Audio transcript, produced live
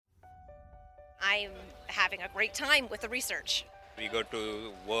I'm having a great time with the research. We got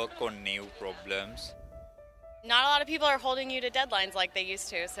to work on new problems. Not a lot of people are holding you to deadlines like they used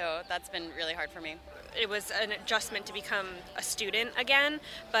to, so that's been really hard for me. It was an adjustment to become a student again,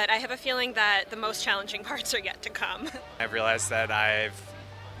 but I have a feeling that the most challenging parts are yet to come. I've realized that I've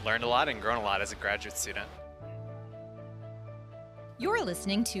learned a lot and grown a lot as a graduate student. You're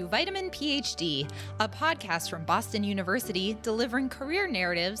listening to Vitamin PhD, a podcast from Boston University delivering career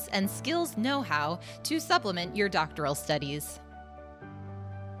narratives and skills know-how to supplement your doctoral studies.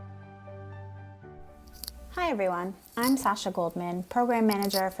 Hi everyone, I'm Sasha Goldman, Program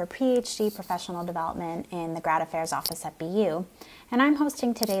Manager for PhD Professional Development in the Grad Affairs Office at BU, and I'm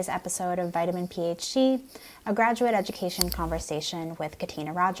hosting today's episode of Vitamin PhD, a graduate education conversation with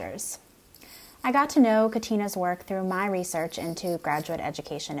Katina Rogers. I got to know Katina's work through my research into graduate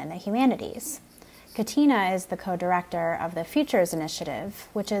education in the humanities. Katina is the co-director of the Futures Initiative,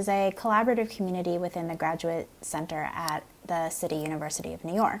 which is a collaborative community within the Graduate Center at the City University of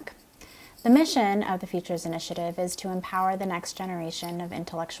New York. The mission of the Futures Initiative is to empower the next generation of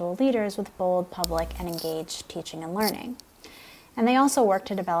intellectual leaders with bold, public, and engaged teaching and learning. And they also work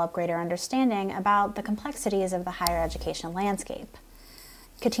to develop greater understanding about the complexities of the higher education landscape.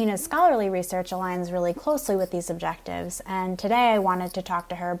 Katina's scholarly research aligns really closely with these objectives, and today I wanted to talk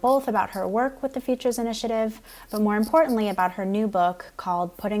to her both about her work with the Futures Initiative, but more importantly about her new book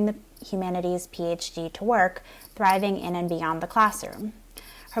called Putting the Humanities PhD to Work, Thriving in and Beyond the Classroom.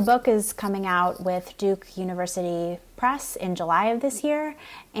 Her book is coming out with Duke University Press in July of this year,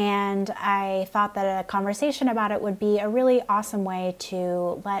 and I thought that a conversation about it would be a really awesome way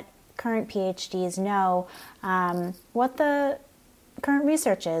to let current PhDs know what the current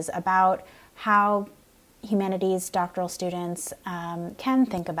research is about how humanities doctoral students can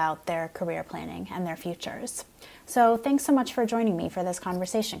think about their career planning and their futures. So thanks so much for joining me for this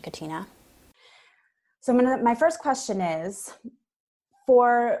conversation, Katina. So my first question is,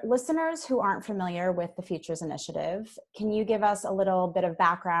 for listeners who aren't familiar with the Futures Initiative, can you give us a little bit of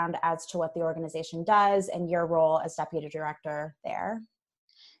background as to what the organization does and your role as deputy director there?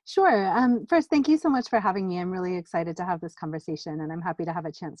 Sure. First, thank you so much for having me. I'm really excited to have this conversation, and I'm happy to have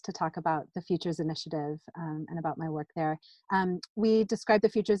a chance to talk about the Futures Initiative and about my work there. We describe the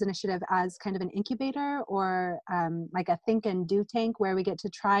Futures Initiative as kind of an incubator or like a think and do tank where we get to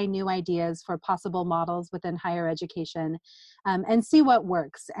try new ideas for possible models within higher education and see what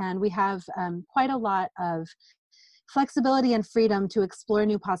works. And we have quite a lot of flexibility and freedom to explore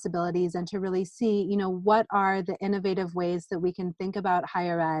new possibilities and to really see, what are the innovative ways that we can think about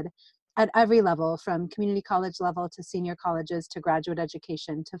higher ed at every level, from community college level to senior colleges to graduate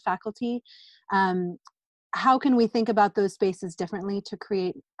education to faculty. How can we think about those spaces differently to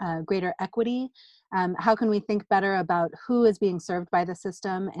create greater equity? How can we think better about who is being served by the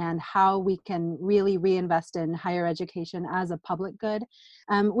system and how we can really reinvest in higher education as a public good?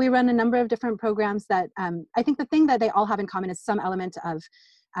 We run a number of different programs that I think the thing that they all have in common is some element of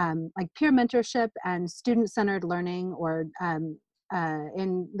like peer mentorship and student-centered learning, or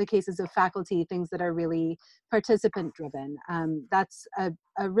in the cases of faculty, things that are really participant-driven. That's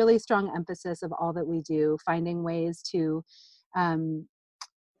a really strong emphasis of all that we do, finding ways to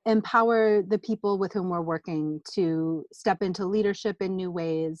empower the people with whom we're working to step into leadership in new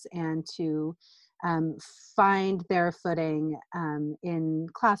ways and to find their footing in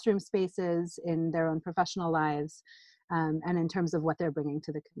classroom spaces, in their own professional lives, and in terms of what they're bringing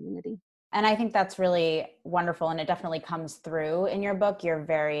to the community. And I think that's really wonderful, and it definitely comes through in your book. You're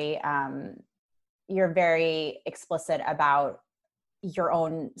very explicit about your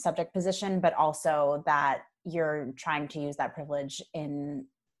own subject position, but also that you're trying to use that privilege in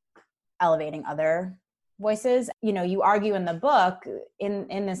elevating other voices. You argue in the book,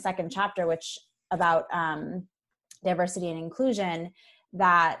 in the second chapter, which about diversity and inclusion,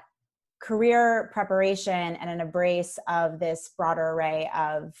 that career preparation and an embrace of this broader array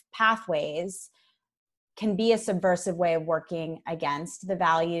of pathways can be a subversive way of working against the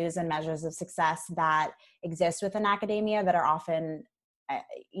values and measures of success that exist within academia that are often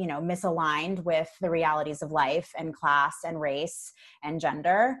misaligned with the realities of life and class and race and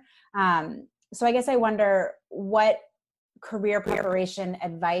gender. So I guess I wonder what career preparation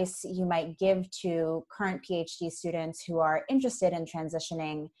advice you might give to current PhD students who are interested in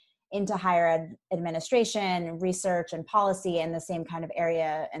transitioning into higher ed administration, research, and policy in the same kind of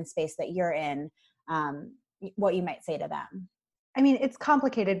area and space that you're in, what you might say to them. I mean, it's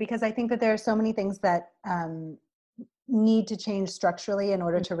complicated because I think that there are so many things that need to change structurally in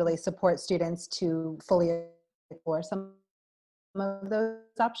order to really support students to fully explore some of those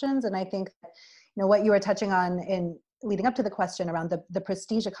options. And I think, what you were touching on in leading up to the question around the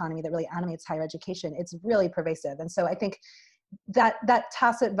prestige economy that really animates higher education, it's really pervasive. And so I think that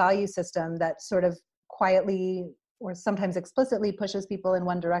tacit value system that sort of quietly or sometimes explicitly pushes people in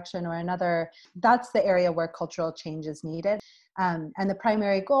one direction or another, that's the area where cultural change is needed. And the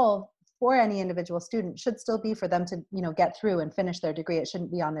primary goal for any individual student should still be for them to, get through and finish their degree. It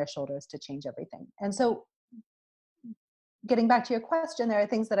shouldn't be on their shoulders to change everything. And so getting back to your question, there are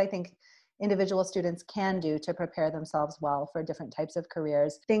things that I think individual students can do to prepare themselves well for different types of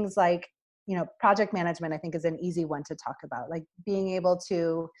careers. Things like, project management, I think, is an easy one to talk about, like being able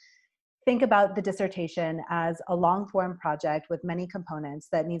to think about the dissertation as a long form project with many components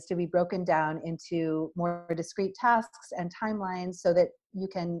that needs to be broken down into more discrete tasks and timelines so that you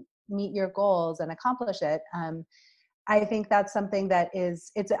can meet your goals and accomplish it. I think that's something that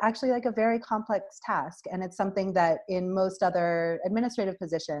it's actually like a very complex task. And it's something that in most other administrative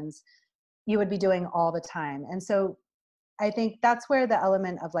positions, you would be doing all the time. And so I think that's where the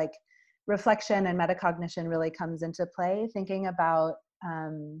element of like reflection and metacognition really comes into play, thinking about,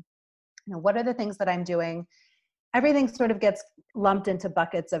 what are the things that I'm doing? Everything sort of gets lumped into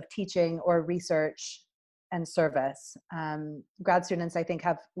buckets of teaching or research and service. Grad students, I think,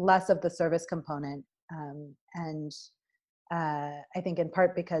 have less of the service component. And I think in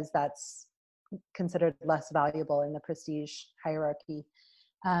part because that's considered less valuable in the prestige hierarchy.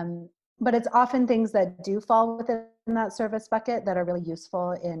 But it's often things that do fall within that service bucket that are really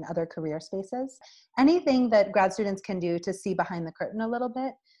useful in other career spaces. Anything that grad students can do to see behind the curtain a little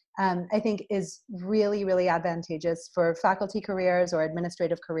bit, I think is really, really advantageous for faculty careers or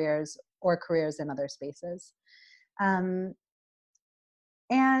administrative careers or careers in other spaces. And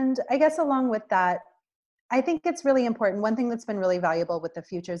I guess along with that, I think it's really important. One thing that's been really valuable with the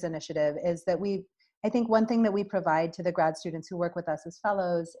Futures Initiative is that I think one thing that we provide to the grad students who work with us as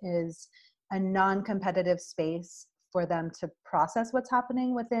fellows is a non-competitive space for them to process what's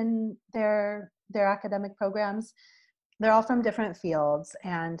happening within their academic programs. They're all from different fields.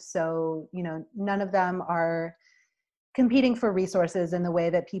 And so, none of them are competing for resources in the way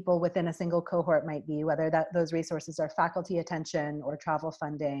that people within a single cohort might be, whether those resources are faculty attention or travel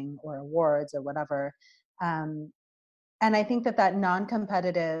funding or awards or whatever. And I think that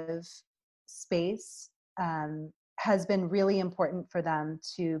non-competitive space has been really important for them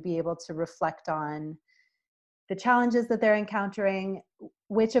to be able to reflect on the challenges that they're encountering,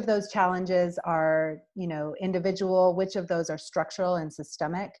 which of those challenges are, individual, which of those are structural and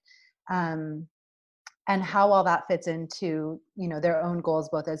systemic, and how all that fits into, their own goals,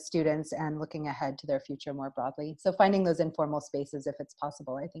 both as students and looking ahead to their future more broadly. So finding those informal spaces, if it's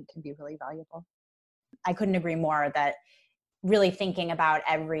possible, I think can be really valuable. I couldn't agree more that really thinking about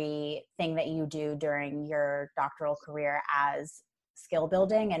everything that you do during your doctoral career as skill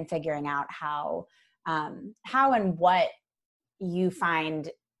building and figuring out how and what you find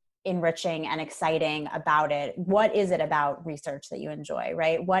enriching and exciting about it. What is it about research that you enjoy,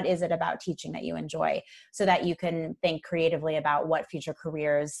 right? What is it about teaching that you enjoy, so that you can think creatively about what future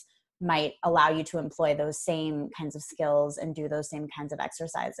careers might allow you to employ those same kinds of skills and do those same kinds of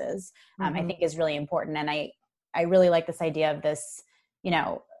exercises, I think is really important. And I really like this idea of this,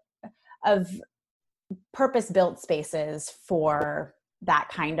 of purpose-built spaces for that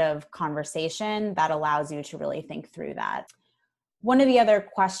kind of conversation that allows you to really think through that. One of the other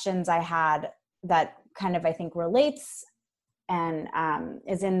questions I had that kind of, I think, relates and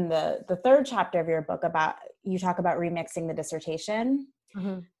is in the third chapter of your book you talk about remixing the dissertation.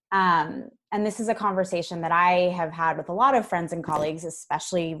 And this is a conversation that I have had with a lot of friends and colleagues,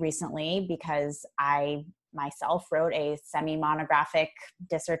 especially recently, because I myself wrote a semi-monographic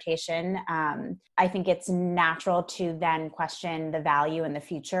dissertation. I think it's natural to then question the value and the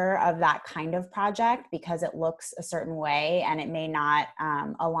future of that kind of project because it looks a certain way and it may not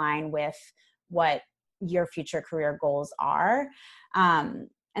align with what your future career goals are. And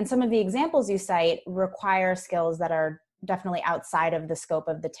some of the examples you cite require skills that are definitely outside of the scope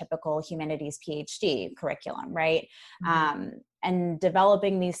of the typical humanities PhD curriculum, right? And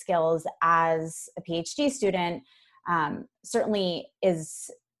developing these skills as a PhD student certainly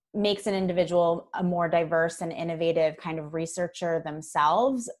makes an individual a more diverse and innovative kind of researcher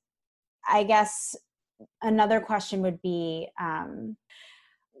themselves. I guess another question would be,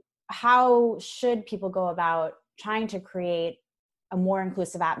 how should people go about trying to create a more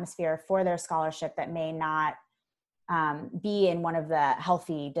inclusive atmosphere for their scholarship that may not be in one of the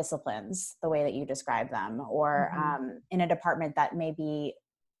healthy disciplines, the way that you describe them, or in a department that may be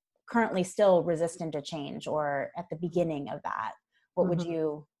currently still resistant to change or at the beginning of that?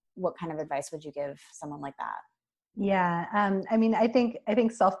 What kind of advice would you give someone like that? Yeah, I mean, I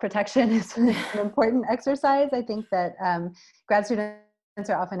think self-protection is an important exercise. I think that grad students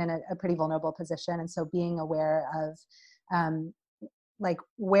are often in a pretty vulnerable position, and so being aware of um, like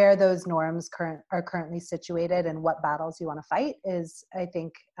where those norms are currently situated and what battles you want to fight is, I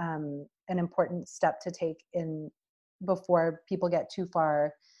think, an important step to take in before people get too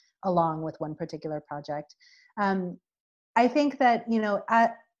far along with one particular project. I think that,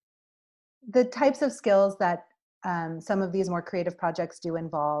 at the types of skills that some of these more creative projects do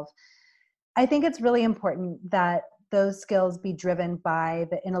involve, I think it's really important that those skills be driven by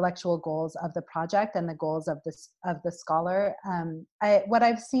the intellectual goals of the project and the goals of the scholar. What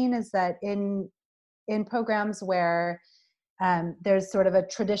I've seen is that in programs where there's sort of a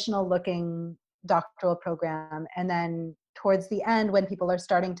traditional looking doctoral program, and then towards the end, when people are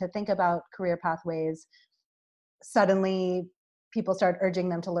starting to think about career pathways, suddenly people start urging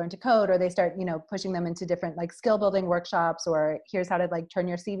them to learn to code, or they start, pushing them into different like skill building workshops, or here's how to like turn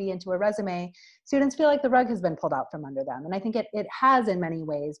your CV into a resume. Students feel like the rug has been pulled out from under them. And I think it has in many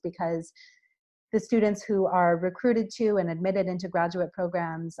ways, because the students who are recruited to and admitted into graduate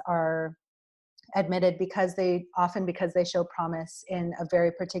programs are admitted because they show promise in a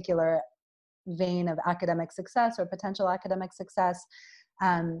very particular vein of academic success or potential academic success.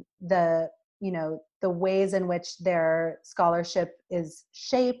 The ways in which their scholarship is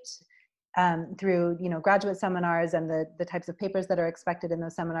shaped through graduate seminars, and the types of papers that are expected in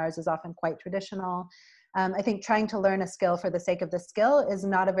those seminars is often quite traditional. I think trying to learn a skill for the sake of the skill is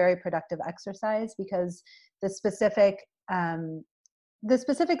not a very productive exercise, because the specific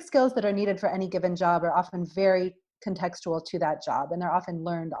skills that are needed for any given job are often very contextual to that job, and they're often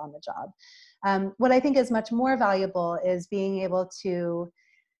learned on the job. What I think is much more valuable is being able to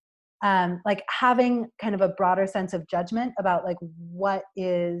having kind of a broader sense of judgment about like what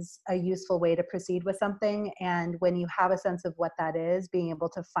is a useful way to proceed with something. And when you have a sense of what that is, being able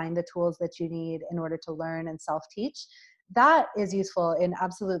to find the tools that you need in order to learn and self-teach, that is useful in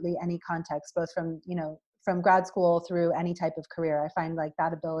absolutely any context, both from grad school through any type of career. I find like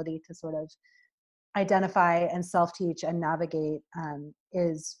that ability to sort of identify and self-teach and navigate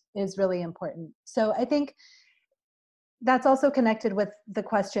is really important. So I think that's also connected with the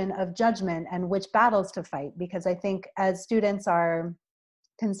question of judgment and which battles to fight, because I think as students are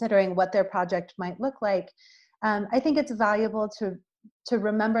considering what their project might look like, I think it's valuable to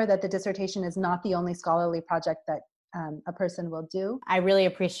remember that the dissertation is not the only scholarly project that a person will do. I really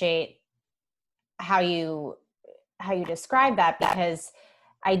appreciate how you describe that, because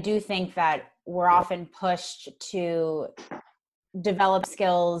I do think that we're often pushed to develop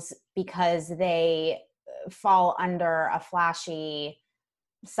skills because they fall under a flashy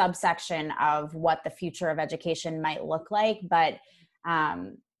subsection of what the future of education might look like. But,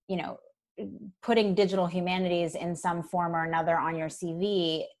 putting digital humanities in some form or another on your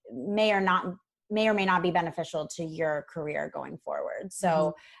CV may or may not be beneficial to your career going forward.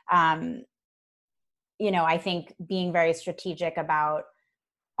 So, I think being very strategic about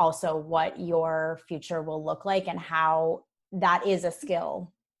also what your future will look like and how that is a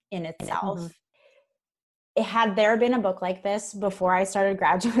skill in itself. Mm-hmm. Had there been a book like this before I started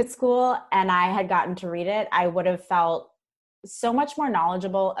graduate school and I had gotten to read it, I would have felt so much more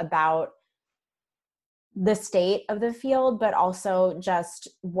knowledgeable about the state of the field, but also just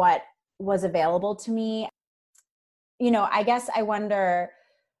what was available to me. I guess I wonder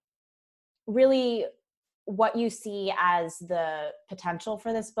really what you see as the potential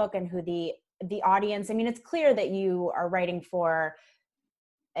for this book and who the audience. I mean, it's clear that you are writing for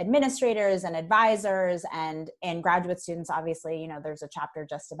administrators and advisors and graduate students. Obviously, there's a chapter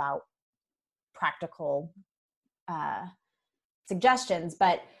just about practical suggestions,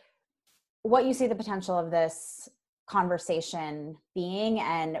 but what you see the potential of this conversation being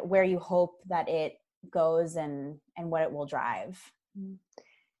and where you hope that it goes and what it will drive.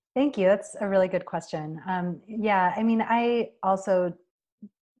 Thank you. That's a really good question. I also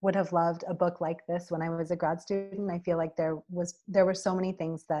would have loved a book like this when I was a grad student. I feel like there were so many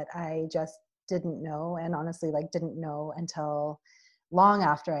things that I just didn't know, and honestly didn't know until long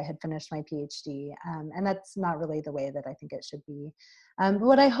after I had finished my PhD. And that's not really the way that I think it should be.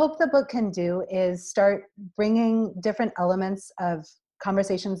 What I hope the book can do is start bringing different elements of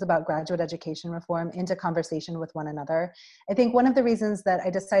conversations about graduate education reform into conversation with one another. I think one of the reasons that I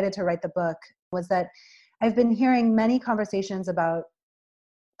decided to write the book was that I've been hearing many conversations about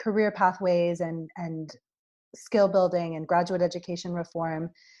career pathways and skill building and graduate education reform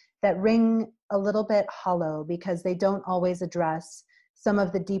that ring a little bit hollow, because they don't always address some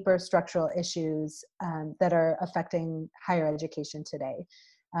of the deeper structural issues that are affecting higher education today.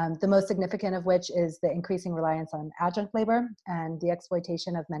 The most significant of which is the increasing reliance on adjunct labor and the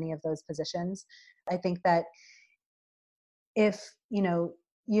exploitation of many of those positions. I think that if,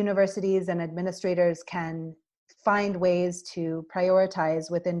 universities and administrators can find ways to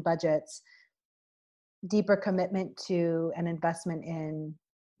prioritize within budgets deeper commitment to an investment in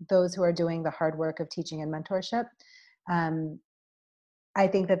those who are doing the hard work of teaching and mentorship, I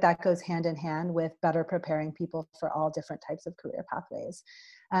think that goes hand in hand with better preparing people for all different types of career pathways.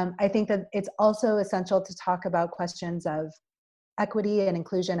 I think that it's also essential to talk about questions of equity and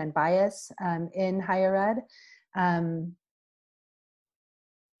inclusion and bias in higher ed.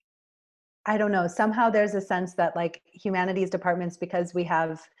 I don't know, somehow there's a sense that like humanities departments, because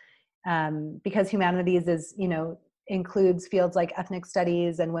humanities is, includes fields like ethnic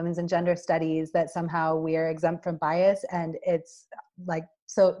studies and women's and gender studies, that somehow we are exempt from bias. And it's like,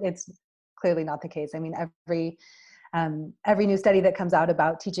 so it's clearly not the case. I mean, every new study that comes out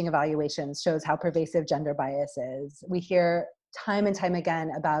about teaching evaluations shows how pervasive gender bias is. We hear time and time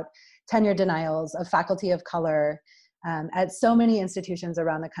again about tenure denials of faculty of color at so many institutions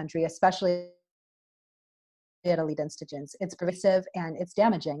around the country, especially at elite institutions. It's pervasive and it's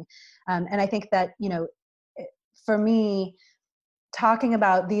damaging. And I think that, for me, talking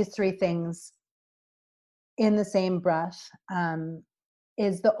about these three things in the same breath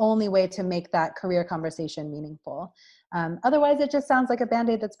is the only way to make that career conversation meaningful. Otherwise, it just sounds like a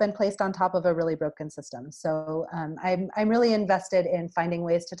Band-Aid that's been placed on top of a really broken system. So I'm really invested in finding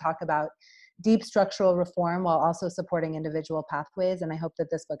ways to talk about deep structural reform while also supporting individual pathways. And I hope that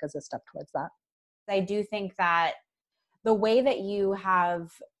this book is a step towards that. I do think that the way that you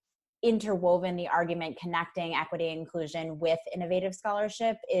have interwoven the argument connecting equity and inclusion with innovative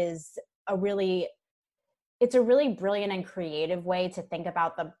scholarship is it's a really brilliant and creative way to think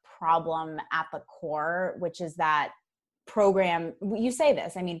about the problem at the core, which is that you say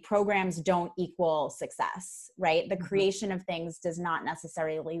this, I mean, programs don't equal success, right? The creation of things does not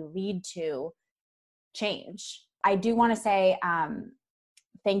necessarily lead to change. I do want to say,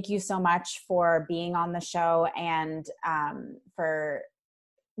 thank you so much for being on the show and for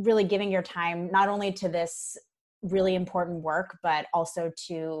really giving your time, not only to this really important work, but also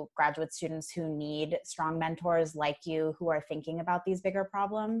to graduate students who need strong mentors like you who are thinking about these bigger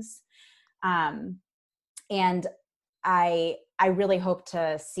problems. And I really hope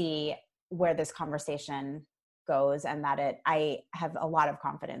to see where this conversation goes, and that I have a lot of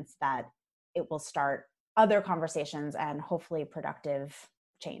confidence that it will start other conversations and hopefully productive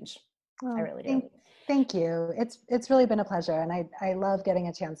change. Well, I really do. Thank you. It's really been a pleasure. And I love getting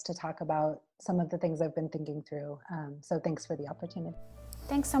a chance to talk about some of the things I've been thinking through. So thanks for the opportunity.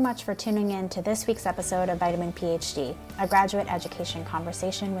 Thanks so much for tuning in to this week's episode of Vitamin PhD, a graduate education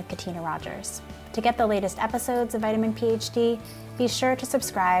conversation with Katina Rogers. To get the latest episodes of Vitamin PhD, be sure to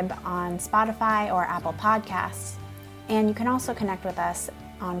subscribe on Spotify or Apple Podcasts. And you can also connect with us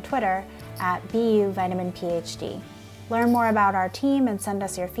on Twitter at BU Vitamin PhD. Learn more about our team and send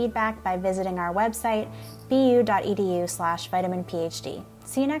us your feedback by visiting our website, bu.edu/vitaminphd.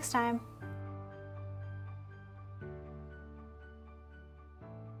 See you next time.